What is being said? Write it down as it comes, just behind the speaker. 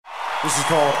This is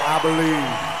called I Believe.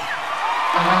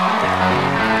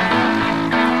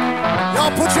 Y'all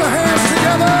put your hands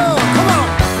together. Come on.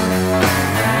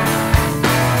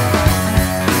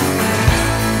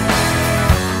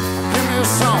 Give me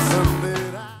something.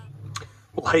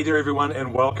 Well, hey there, everyone,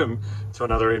 and welcome to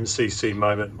another MCC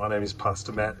Moment. My name is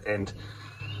Pastor Matt, and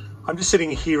I'm just sitting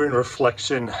here in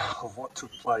reflection of what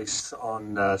took place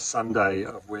on Sunday,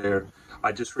 of where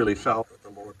I just really felt that the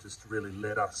Lord just really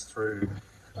led us through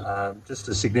just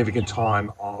a significant time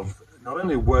of not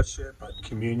only worship but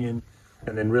communion,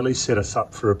 and then really set us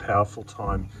up for a powerful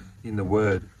time in the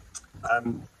Word. I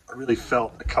really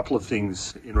felt a couple of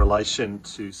things in relation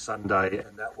to Sunday,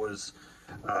 and that was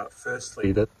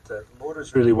firstly that the Lord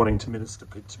is really wanting to minister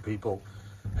to people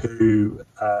who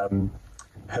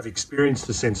have experienced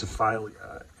the sense of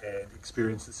failure and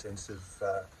experienced the sense of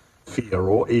fear,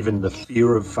 or even the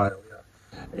fear of failure.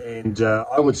 And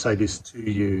I would say this to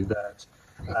you, that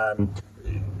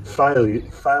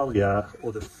failure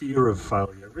or the fear of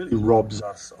failure really robs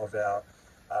us of our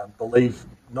belief,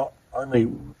 not only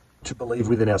to believe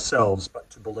within ourselves, but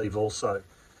to believe also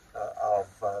of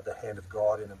the hand of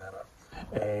God in a matter.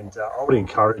 And I would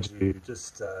encourage you,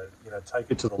 just take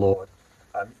it to the Lord.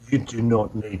 You do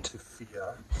not need to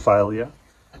fear failure,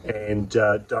 and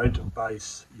don't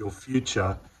base your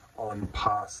future on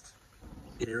past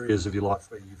areas of your life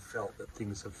where you felt that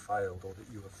things have failed or that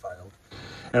you have failed.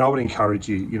 And I would encourage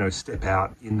you, step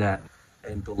out in that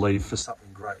and believe for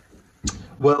something great.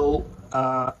 Well,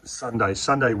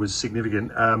 Sunday was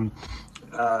significant.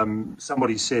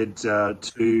 Somebody said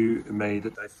to me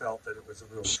that they felt that it was a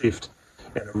real shift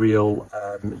and a real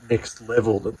next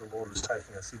level that the Lord was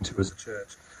taking us into as a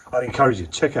church. I'd encourage you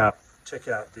to check out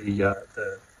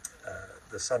the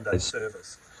Sunday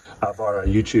service via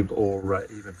YouTube or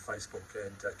even Facebook,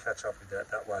 and catch up with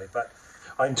that way. But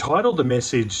I entitled the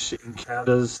message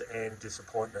 "Encounters and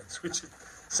Disappointments," which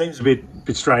seems a bit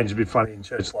strange, a bit funny in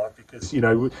church life, because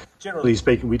generally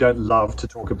speaking, we don't love to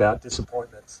talk about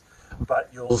disappointments. But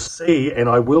you'll see, and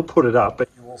I will put it up, but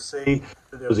you will see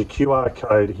that there was a QR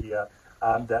code here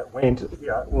that went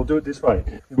here. We'll do it this way.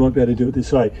 You might be able to do it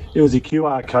this way. There was a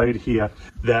QR code here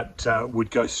that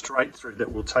would go straight through,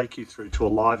 that will take you through to a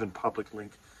live and public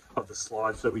link of the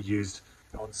slides that we used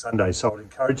on Sunday. So I would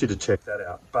encourage you to check that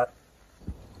out. But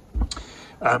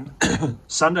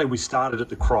Sunday we started at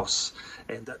the cross,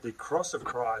 and that the cross of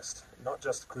Christ, not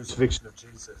just the crucifixion of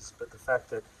Jesus, but the fact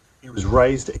that he was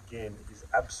raised again, is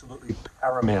absolutely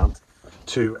paramount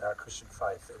to our Christian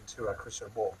faith and to our Christian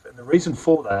walk. And the reason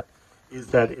for that is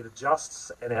that it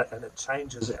adjusts and it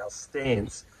changes our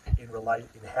stance in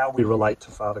how we relate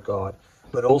to Father God,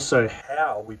 but also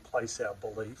how we place our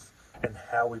belief and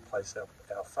how we place our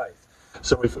faith.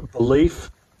 So if belief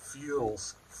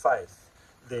fuels faith,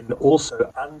 then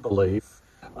also unbelief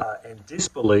and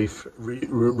disbelief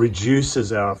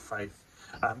reduces our faith.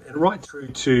 And right through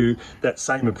to that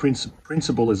same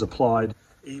principle is applied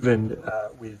even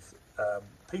with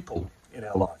people in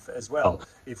our life as well.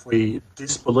 If we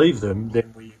disbelieve them,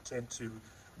 then we tend to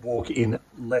walk in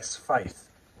less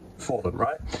faith for them,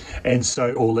 right? And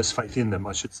so, or less faith in them,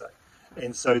 I should say.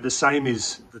 And so the same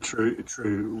is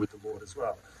true with the Lord as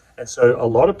well. And so a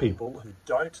lot of people who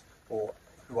don't, or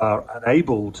who are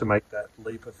unable to make that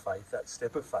leap of faith, that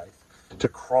step of faith, to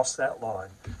cross that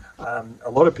line, a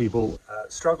lot of people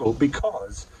struggle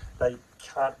because they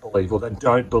can't believe, or they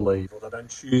don't believe, or they don't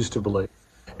choose to believe.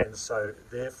 And so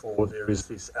therefore there is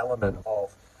this element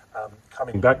of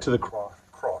coming back to the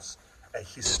cross, a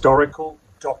historical,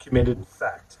 documented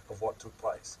fact of what took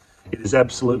place. It is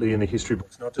absolutely in the history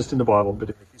books, not just in the Bible, but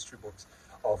in the history books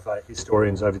of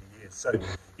historians over the years. So,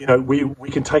 we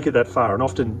can take it that far, and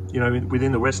often,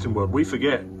 within the Western world, we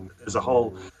forget there's a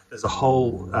whole,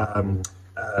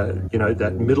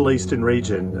 that Middle Eastern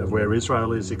region of where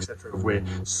Israel is, etc., of where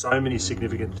so many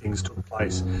significant things took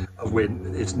place, of where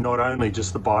it's not only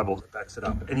just the Bible that backs it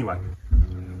up. Anyway,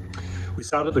 we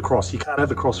started at the cross. You can't have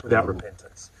the cross without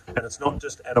repentance. And it's not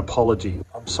just an apology.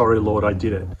 I'm sorry, Lord, I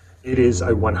did it. It is a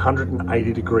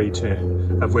 180-degree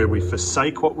turn of where we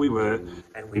forsake what we were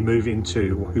and we move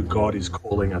into who God is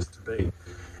calling us to be.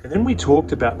 And then we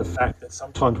talked about the fact that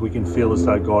sometimes we can feel as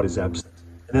though God is absent.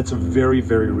 And that's a very,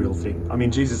 very real thing. I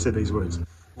mean, Jesus said these words,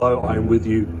 "Lo, I am with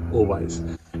you always."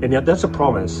 And yet that's a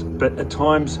promise, but at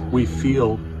times we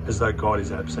feel as though God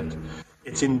is absent.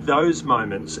 It's in those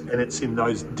moments, and it's in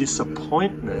those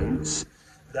disappointments,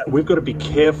 that we've got to be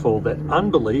careful that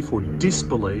unbelief or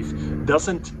disbelief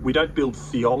we don't build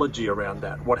theology around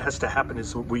that. What has to happen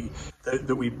is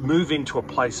that we move into a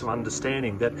place of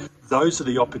understanding that those are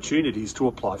the opportunities to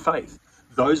apply faith.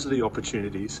 those are the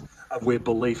opportunities of where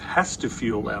belief has to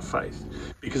fuel our faith,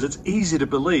 because it's easy to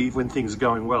believe when things are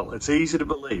going well. It's easy to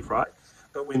believe, right?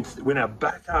 But when our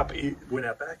back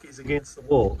is against the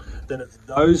wall, then it's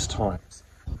those times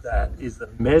that is the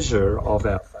measure of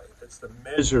our faith. It's the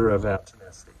measure of our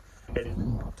tenacity. It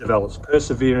develops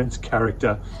perseverance,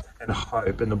 character, and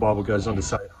hope. And the Bible goes on to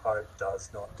say, hope does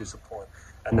not disappoint.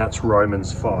 And that's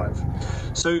Romans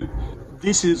 5. So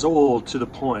this is all to the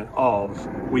point of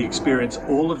we experience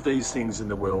all of these things in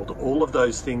the world, all of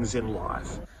those things in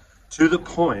life, to the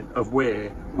point of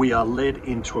where we are led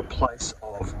into a place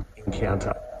of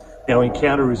encounter. Now,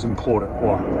 encounter is important.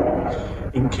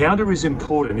 Why? Encounter is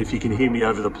important, if you can hear me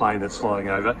over the plane that's flying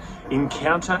over.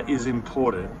 Encounter is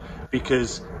important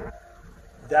because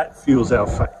that fuels our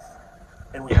faith.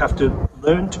 And we have to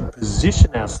learn to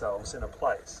position ourselves in a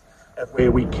place of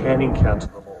where we can encounter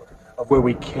the Lord, of where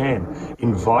we can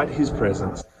invite His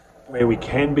presence, where we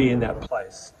can be in that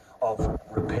place of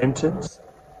repentance,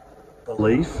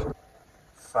 belief,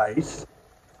 faith,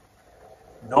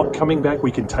 not coming back.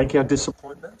 We can take our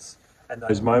disappointments and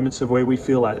those moments of where we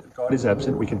feel like God is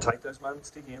absent, we can take those moments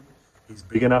to Him. He's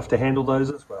big enough to handle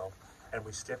those as well. And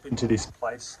we step into this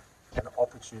place and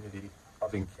opportunity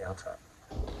of encounter.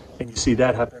 And you see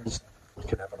that happens, it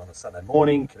can happen on a Sunday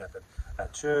morning, it can happen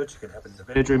at church, it can happen in the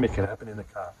bedroom, it can happen in the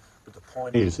car. But the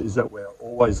point is that we're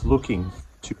always looking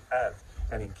to have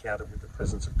an encounter with the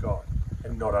presence of God.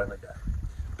 And not only that,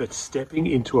 but stepping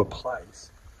into a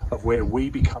place of where we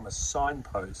become a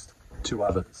signpost to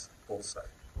others also.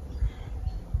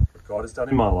 What God has done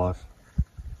in my life,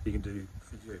 He can do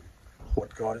for you.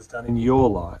 What God has done in your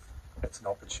life, that's an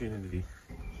opportunity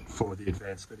for the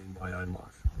advancement in my own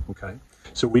life. Okay?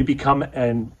 So we become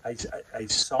a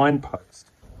signpost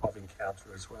of encounter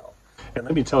as well. And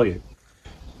let me tell you,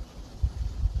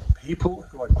 people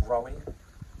who are growing,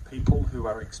 people who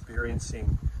are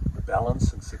experiencing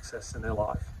balance and success in their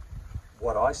life,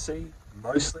 what I see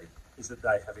mostly is that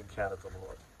they have encountered the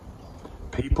Lord.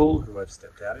 People who have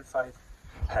stepped out in faith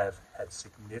have had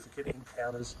significant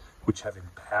encounters which have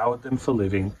empowered them for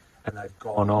living, and they've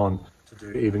gone on to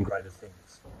do even greater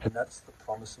things. And that's the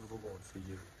promise of the Lord for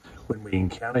you. When we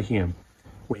encounter Him,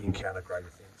 we encounter greater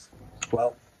things.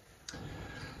 Well,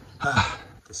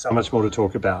 there's so much more to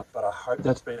talk about, but I hope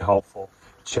that's been helpful.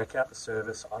 Check out the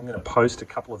service. I'm going to post a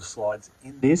couple of slides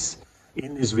in this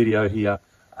video here,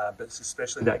 but it's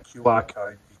especially that QR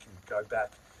code. You can go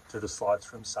back to the slides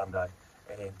from Sunday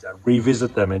and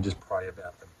revisit them and just pray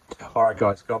about them. All right,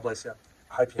 guys, God bless you.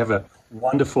 I hope you have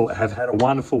had a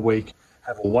wonderful week.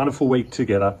 Have a wonderful week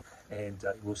together, and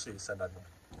we'll see you Sunday morning.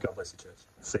 God bless you, church.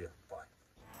 See you.